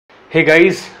Hey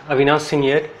guys, Avinash Singh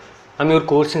here. I'm your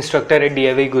course instructor at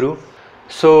DIYguru.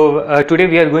 So today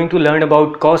we are going to learn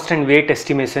about cost and weight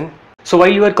estimation. So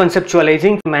while you are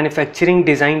conceptualizing manufacturing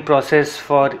design process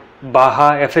for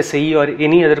BAJA, FSAE or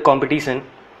any other competition,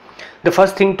 the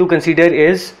first thing to consider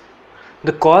is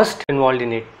the cost involved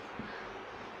in it.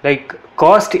 Like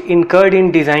cost incurred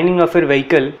in designing of a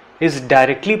vehicle is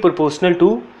directly proportional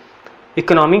to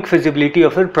economic feasibility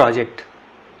of a project.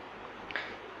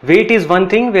 Weight is one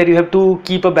thing where you have to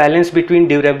keep a balance between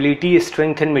durability,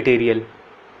 strength and material.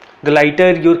 The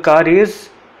lighter your car is,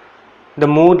 the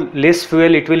less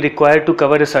fuel it will require to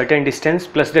cover a certain distance,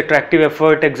 plus the tractive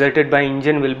effort exerted by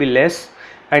engine will be less,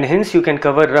 and hence you can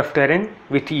cover rough terrain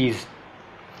with ease.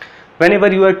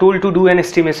 Whenever you are told to do an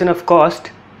estimation of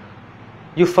cost,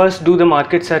 you first do the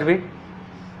market survey,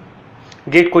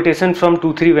 get quotation from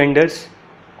 2-3 vendors,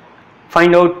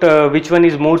 find out which one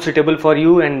is more suitable for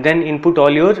you, and then input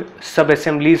all your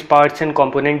sub-assemblies, parts and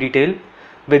component detail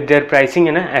with their pricing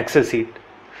in an Excel sheet.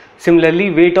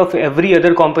 Similarly, weight of every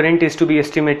other component is to be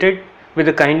estimated with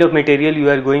the kind of material you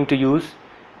are going to use,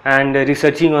 and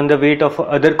researching on the weight of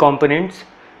other components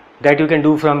that you can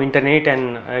do from internet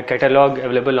and catalog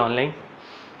available online.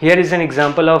 Here is an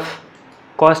example of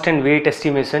cost and weight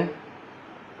estimation.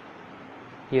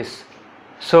 Yes.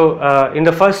 So in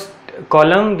the first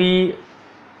column we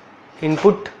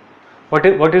input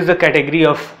what is the category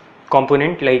of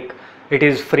component, like it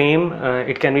is frame,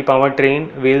 it can be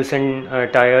powertrain, wheels and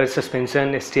tires,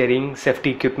 suspension, steering,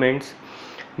 safety equipments,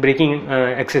 braking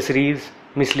accessories,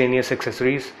 miscellaneous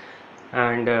accessories,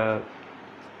 and the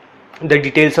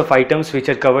details of items which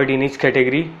are covered in each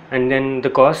category, and then the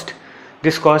cost.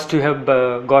 This cost you have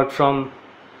got from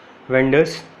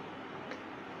vendors,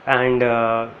 and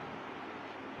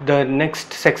the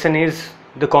next section is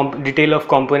the detail of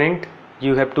component.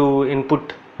 You have to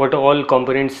input what all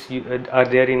components are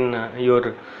there in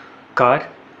your car,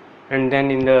 and then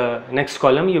in the next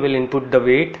column you will input the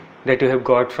weight that you have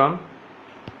got from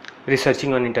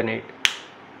researching on internet.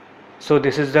 So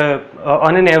this is the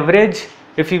on an average,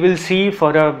 if you will see for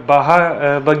a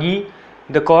BAJA buggy,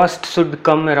 the cost should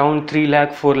come around 3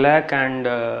 lakh 4 lakh, and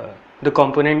the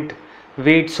component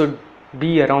weight should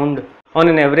be around, on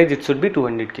an average it should be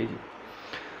 200 kg.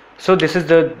 So this is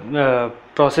the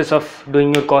process of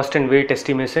doing your cost and weight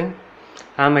estimation.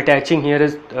 I am attaching here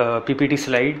as PPT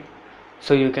slide,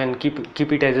 so you can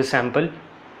keep it as a sample.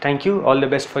 Thank you. All the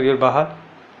best for your BAJA.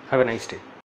 Have a nice day.